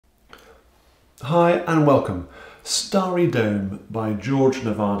Hi and welcome. Starry Dome by George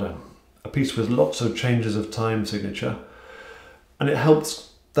Nevada, a piece with lots of changes of time signature, and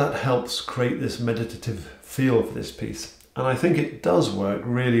that helps create this meditative feel for this piece. And I think it does work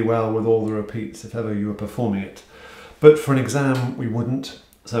really well with all the repeats if ever you were performing it. But for an exam we wouldn't,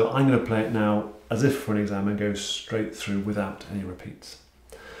 so I'm going to play it now as if for an exam and go straight through without any repeats.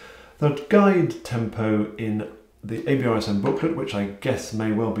 The guide tempo in the ABRSM booklet, which I guess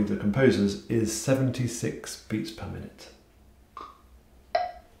may well be the composer's, is 76 beats per minute.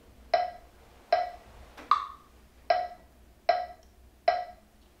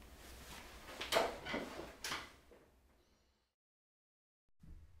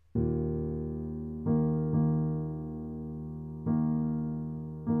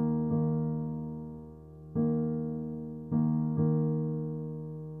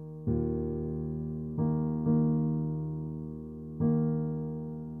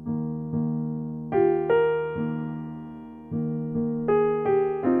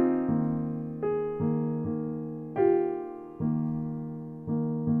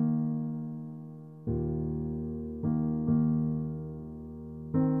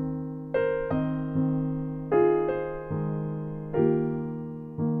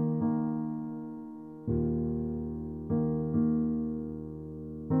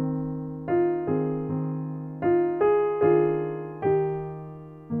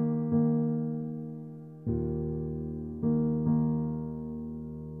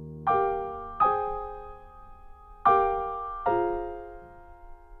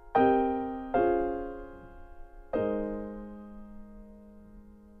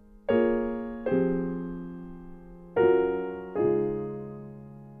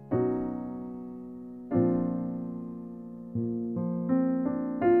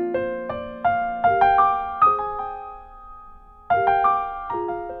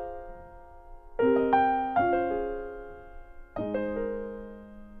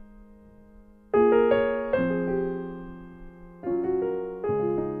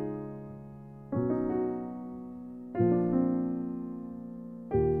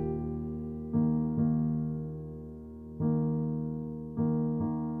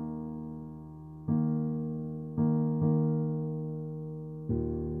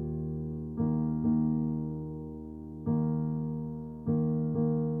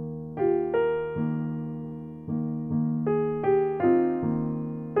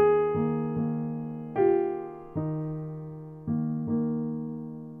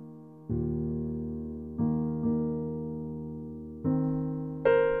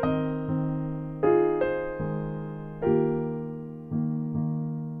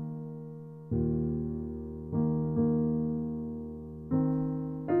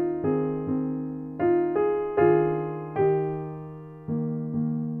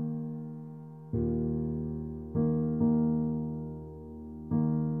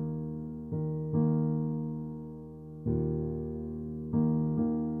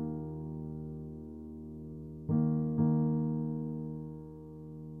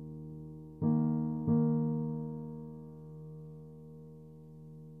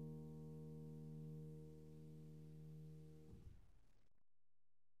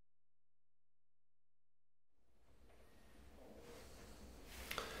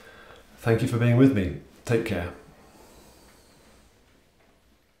 Thank you for being with me. Take care.